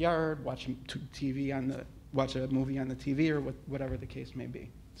the backyard, watch watch a movie on the TV, or whatever the case may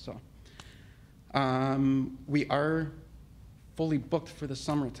be. So, we are fully booked for the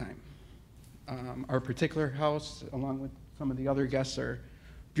summertime. Our particular house, along with some of the other guests, are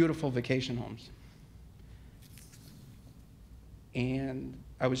beautiful vacation homes. And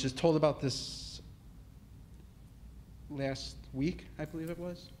I was just told about this last week, I believe it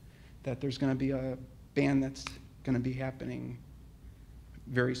was, that there's going to be a ban that's going to be happening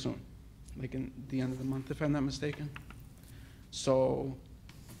very soon, like in the end of the month, if I'm not mistaken. So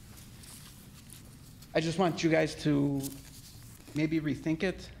I just want you guys to maybe rethink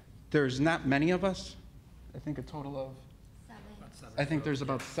it. There's not many of us. I think a total of 7. I think there's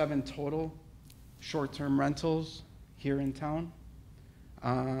about 7 total short-term rentals here in town,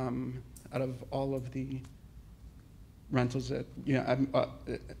 out of all of the rentals that,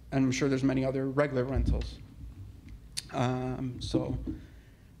 I'm sure there's many other regular rentals. So,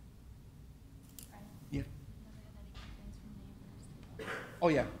 yeah. Oh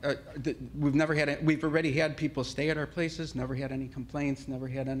yeah, we've already had people stay at our places, never had any complaints, never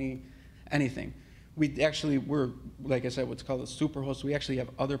had anything. We actually were, like I said, what's called a super host. We actually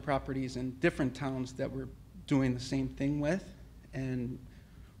have other properties in different towns that we're doing the same thing with, and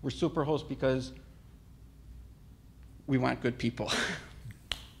we're super hosts because we want good people.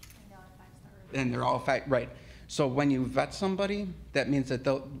 And they're all 5, right. So when you vet somebody, that means that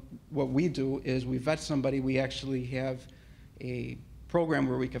what we do is we vet somebody, we actually have a program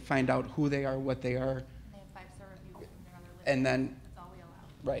where we can find out who they are, what they are. And they have 5-star reviews from their other listings. And then, that's all we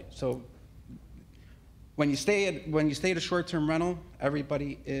allow. Right, so when you stay at a short-term rental,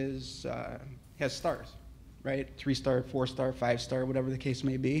 everybody has stars. right? 3-star, 4-star, 5-star, whatever the case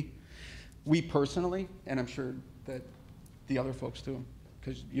may be. We personally, and I'm sure that the other folks do,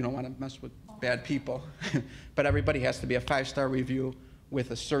 because you don't want to mess with bad people, but everybody has to be a 5-star review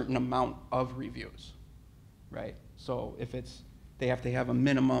with a certain amount of reviews, right? So if it's, they have to have a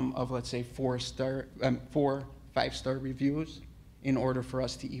minimum of, let's say, 4 5-star reviews in order for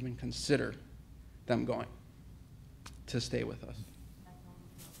us to even consider them going to stay with us.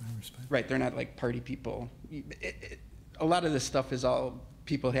 Right, they're not like party people. A lot of this stuff is all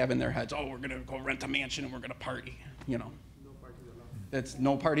people have in their heads. Oh, we're gonna go rent a mansion and we're gonna party, you know. It's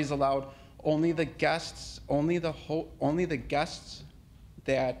no parties allowed. Only the guests, only the guests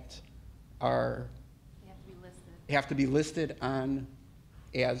that are have to be listed on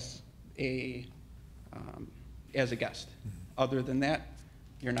as a guest. Other than that,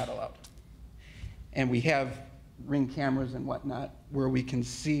 you're not allowed. And we have Ring cameras and whatnot where we can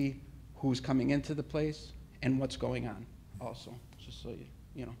see who's coming into the place and what's going on also, just so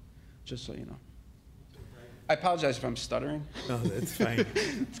you know. I apologize if I'm stuttering. No, that's fine.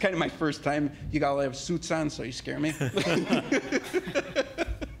 It's kind of my first time. You all have suits on, so you scare me.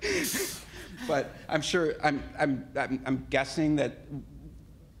 But I'm sure, I'm guessing that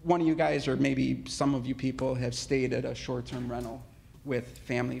one of you guys, or maybe some of you people, have stayed at a short-term rental with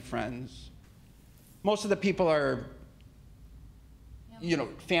family, friends. Most of the people are, you know,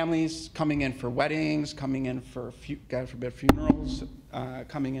 families coming in for weddings, coming in for, God forbid, funerals,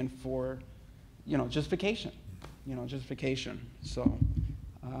 coming in for, you know, just vacation. So,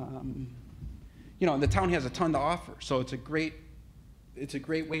 you know, and the town has a ton to offer. So it's a great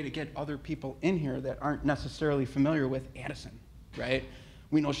way to get other people in here that aren't necessarily familiar with Addison, right?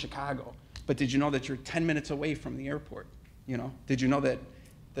 We know Chicago, but did you know that you're 10 minutes away from the airport? You know, did you know that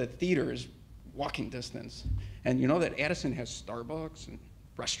the theater is walking distance? And you know that Addison has Starbucks and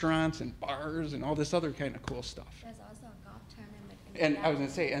restaurants and bars and all this other kind of cool stuff. There's also a golf tournament. And I was gonna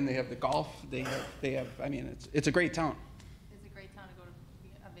say, and they have the golf. They have. I mean, it's a great town. It's a great town to go to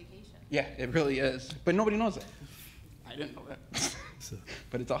a vacation. Yeah, it really is. But nobody knows it. I didn't know that.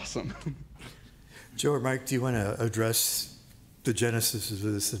 But it's awesome. Joe or Mike, do you want to address the genesis of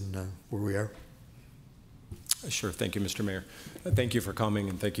this and where we are? Sure. Thank you, Mr. Mayor. Thank you for coming,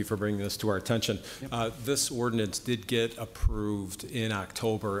 and thank you for bringing this to our attention. Yep. This ordinance did get approved in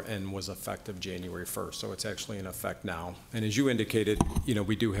October and was effective January 1st, so it's actually in effect now. And as you indicated, you know,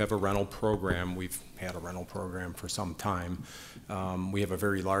 we do have a rental program. We've had a rental program for some time. We have a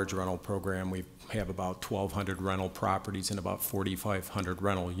very large rental program. We have about 1,200 rental properties and about 4,500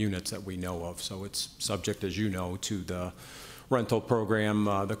 rental units that we know of. So it's subject, as you know, to the rental program,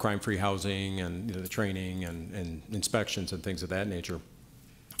 the crime-free housing, and the training and inspections and things of that nature.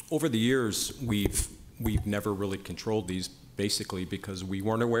 Over the years, we've never really controlled these, basically because we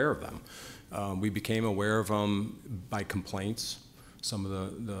weren't aware of them. We became aware of them by complaints. Some of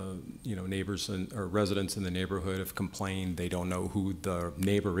the neighbors or residents in the neighborhood have complained they don't know who the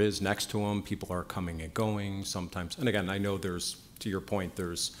neighbor is next to them. People are coming and going sometimes. And again, I know there's, to your point,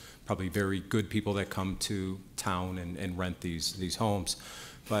 there's probably very good people that come to town and rent these homes.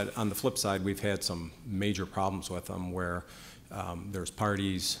 But on the flip side, we've had some major problems with them where there's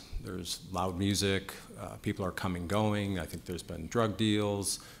parties, there's loud music, people are coming, going. I think there's been drug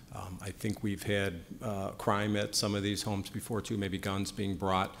deals. I think we've had crime at some of these homes before too, maybe guns being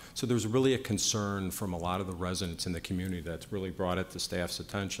brought. So there's really a concern from a lot of the residents in the community that's really brought it to staff's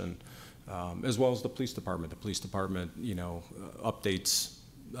attention, as well as the police department. The police department, updates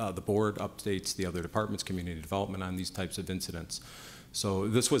the board, updates the other departments, community development on these types of incidents. So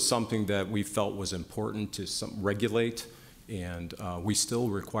this was something that we felt was important to regulate, and we still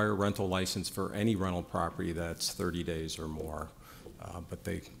require rental license for any rental property that's 30 days or more. But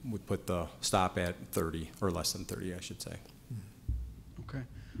they would put the stop at 30, or less than 30, I should say. Okay.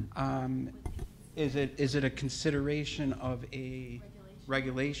 Is it a consideration of a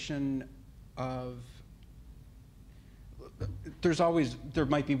regulation of, there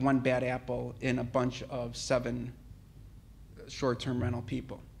might be one bad apple in a bunch of 7 short-term rental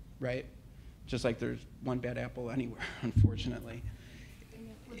people, right? Just like there's one bad apple anywhere, unfortunately.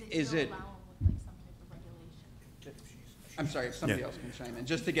 Is it? I'm sorry, if somebody else can chime in,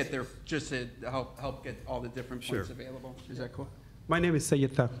 just to help get all the different points available. Is that cool? My name is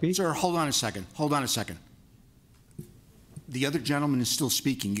Sayyid Taqi. Sir, hold on a second. The other gentleman is still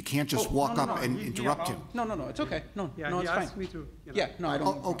speaking. You can't just walk up and interrupt him. No, it's okay. No, it's fine. fine. Me to, I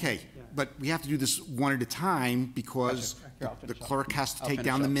don't. Okay, but we have to do this one at a time because the clerk has to take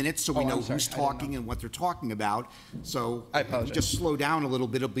down the minutes so we know who's talking and what they're talking about. So if you just slow down a little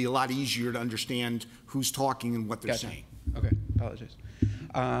bit, it'll be a lot easier to understand who's talking and what they're saying. Okay, apologize.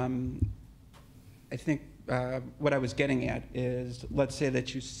 I think what I was getting at is, let's say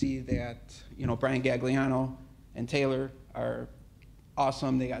that you see that, you know, Brian Gagliano and Taylor are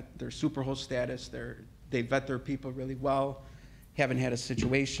awesome. They got their superhost status. They vet their people really well. Haven't had a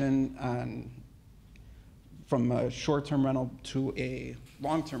situation from a short-term rental to a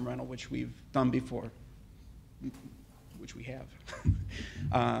long-term rental, which we've done before, which we have.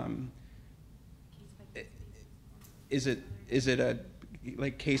 Is it a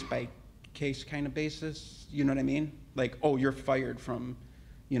like case-by-case kind of basis? You know what I mean? Like, oh, you're fired from,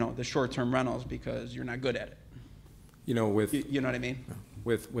 you know, the short-term rentals because you're not good at it. You know, You know what I mean?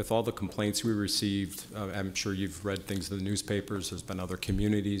 with all the complaints we received, I'm sure you've read things in the newspapers. There's been other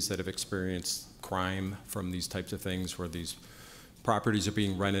communities that have experienced crime from these types of things, where these properties are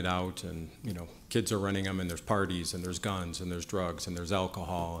being rented out, and you know, kids are renting them, and there's parties, and there's guns, and there's drugs, and there's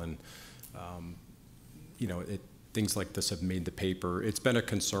alcohol, and you know, things like this have made the paper. It's been a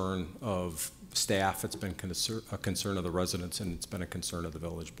concern of staff. It's been a concern of the residents, and it's been a concern of the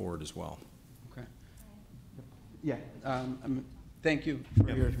village board as well. Okay. Yeah. Thank you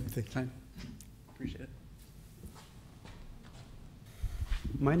for your time. Appreciate it.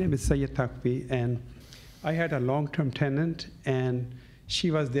 My name is Syed Takvi, and I had a long-term tenant, and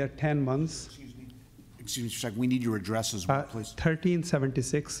she was there 10 months. Excuse me for a second. We need your address as well, please.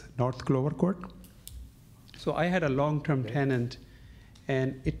 1376 North Clover Court. So I had a long-term tenant,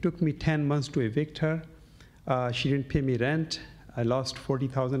 and it took me 10 months to evict her. She didn't pay me rent. I lost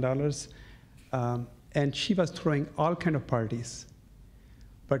 $40,000. And she was throwing all kind of parties.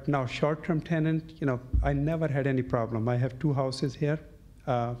 But now short-term tenant, you know, I never had any problem. I have 2 houses here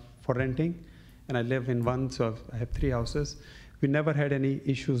for renting, and I live in one, so I have 3 houses. We never had any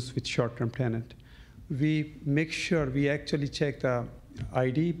issues with short-term tenant. We make sure we actually check the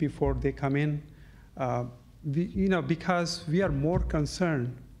ID before they come in. You know, because we are more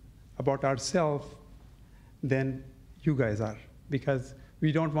concerned about ourselves than you guys are, because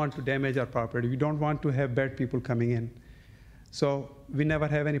we don't want to damage our property. We don't want to have bad people coming in. So we never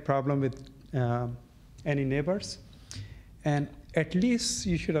have any problem with any neighbors. And at least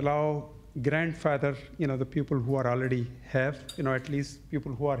you should allow grandfather, you know, the people who are already have, you know, at least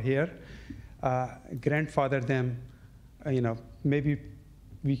people who are here, grandfather them, you know, maybe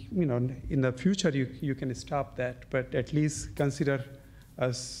we, you know, in the future you can stop that, but at least consider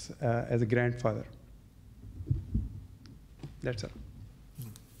us as a grandfather. That's all.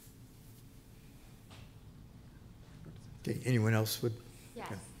 Okay, anyone else would? Yes.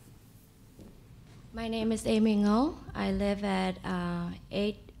 Yeah. My name is Amy Ngo. I live at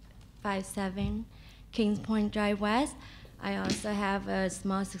 857 Kings Point Drive West. I also have a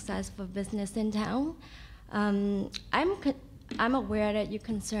small successful business in town. I'm aware that you're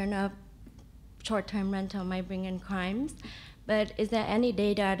concerned of short-term rental might bring in crimes, but is there any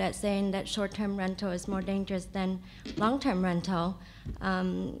data that's saying that short-term rental is more dangerous than long-term rental?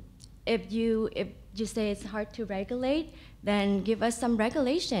 If you say it's hard to regulate, then give us some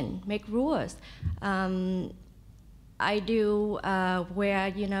regulation, make rules. I do where,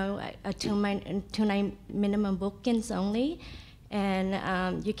 you know, a two-night minimum bookings only,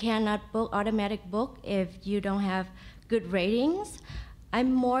 and you cannot automatic book if you don't have good ratings.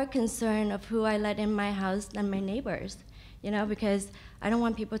 I'm more concerned of who I let in my house than my neighbors, you know, because I don't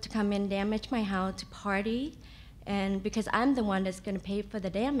want people to come in, damage my house, to party, and because I'm the one that's going to pay for the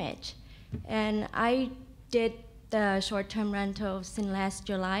damage. And I did the short-term rental since last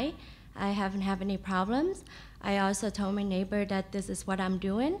July. I haven't had any problems. I also told my neighbor that this is what I'm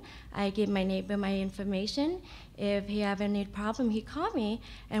doing. I gave my neighbor my information. If he have any problem, he called me.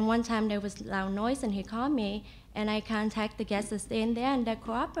 And one time there was loud noise and he called me, and I contact the guests that stay in there and they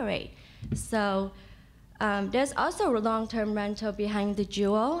cooperate. So there's also a long-term rental behind the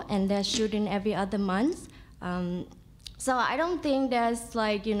Jewel, and they're shooting every other month. So I don't think there's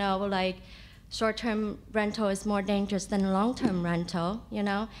like, you know, like short-term rental is more dangerous than long-term rental, you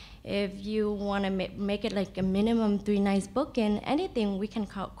know. If you want to make it like a minimum 3 nights booking, anything we can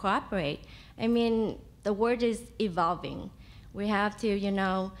cooperate. I mean, the word is evolving. We have to, you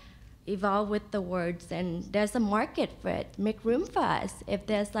know, evolve with the words, and there's a market for it. Make room for us. If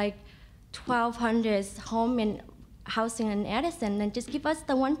there's like 1,200 home and housing in Addison, then just give us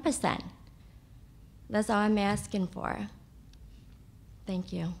the 1%. That's all I'm asking for.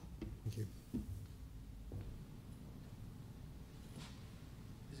 Thank you. Thank you.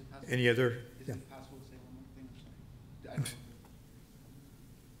 Any other? Is it possible to say one more thing?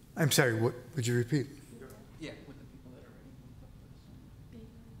 I'm sorry, what would you repeat? Yeah, with the people that are ready.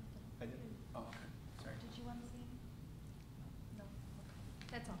 I did. Oh, okay. Sorry. Did you want to say? No.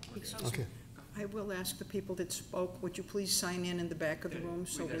 Okay. That's all. Okay. I I will ask the people that spoke, would you please sign in the back of the room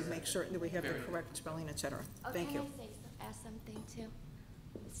so we make certain that we have the correct spelling, et cetera. Thank you. Can I add something too?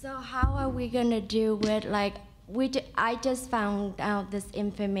 So how are we gonna do with, like, I just found out this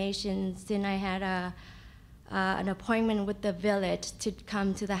information since I had an appointment with the village to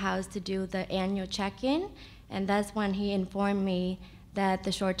come to the house to do the annual check-in, and that's when he informed me that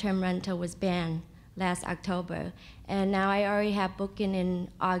the short-term rental was banned last October, and now I already have booking in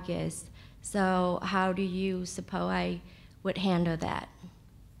August. So how do you suppose I would handle that?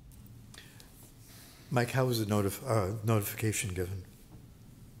 Mike, how was the notification given?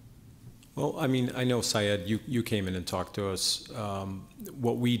 Well, I mean, I know, Syed, you came in and talked to us.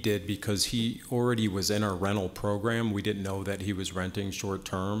 What we did, because he already was in our rental program, we didn't know that he was renting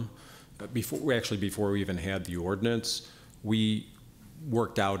short-term. Before we even had the ordinance, we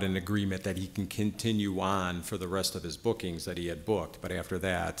worked out an agreement that he can continue on for the rest of his bookings that he had booked, but after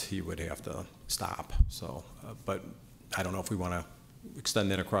that, he would have to stop. So, but I don't know if we want to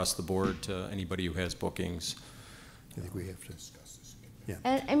extend that across the board to anybody who has bookings. I think we have to discuss this. Yeah.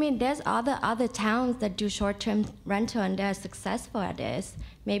 And I mean, there's other towns that do short-term rental and they're successful at this.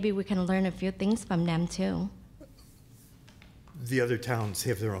 Maybe we can learn a few things from them too. The other towns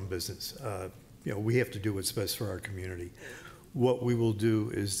have their own business. We have to do what's best for our community. What we will do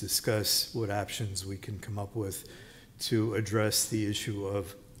is discuss what options we can come up with to address the issue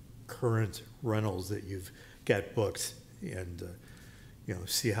of current rentals that you've got booked, and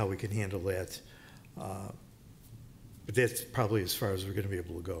see how we can handle that. But that's probably as far as we're going to be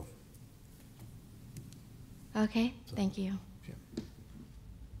able to go. Okay, thank you. Yeah.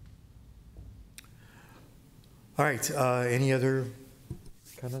 All right, any other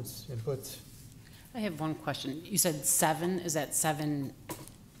comments, inputs? I have one question. You said 7, is that 7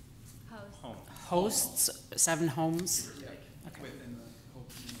 hosts, 7 homes? Okay.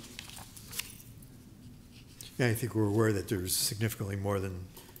 Yeah, I think we're aware that there's significantly more than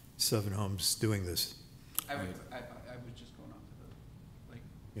 7 homes doing this. I was just going off of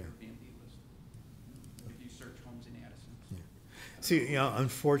the Airbnb list. If you search homes in Addison. Yeah. See,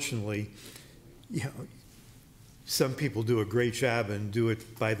 unfortunately, some people do a great job and do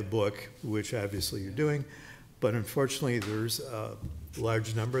it by the book, which obviously you're doing, but unfortunately there's a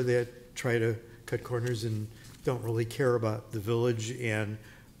large number that try to cut corners and don't really care about the village and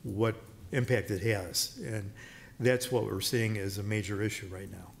what impact it has. And that's what we're seeing as a major issue right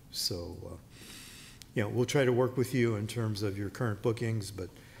now. So, we'll try to work with you in terms of your current bookings, but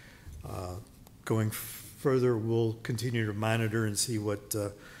going further, we'll continue to monitor and see what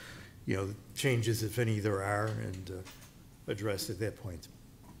changes, if any, there are, and address at that point.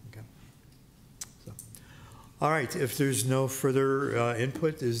 Okay. So, all right. If there's no further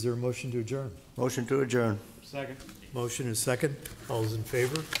input, is there a motion to adjourn? Motion to adjourn. Second. Motion is second. All those in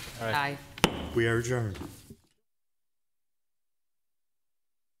favor? Aye. We are adjourned.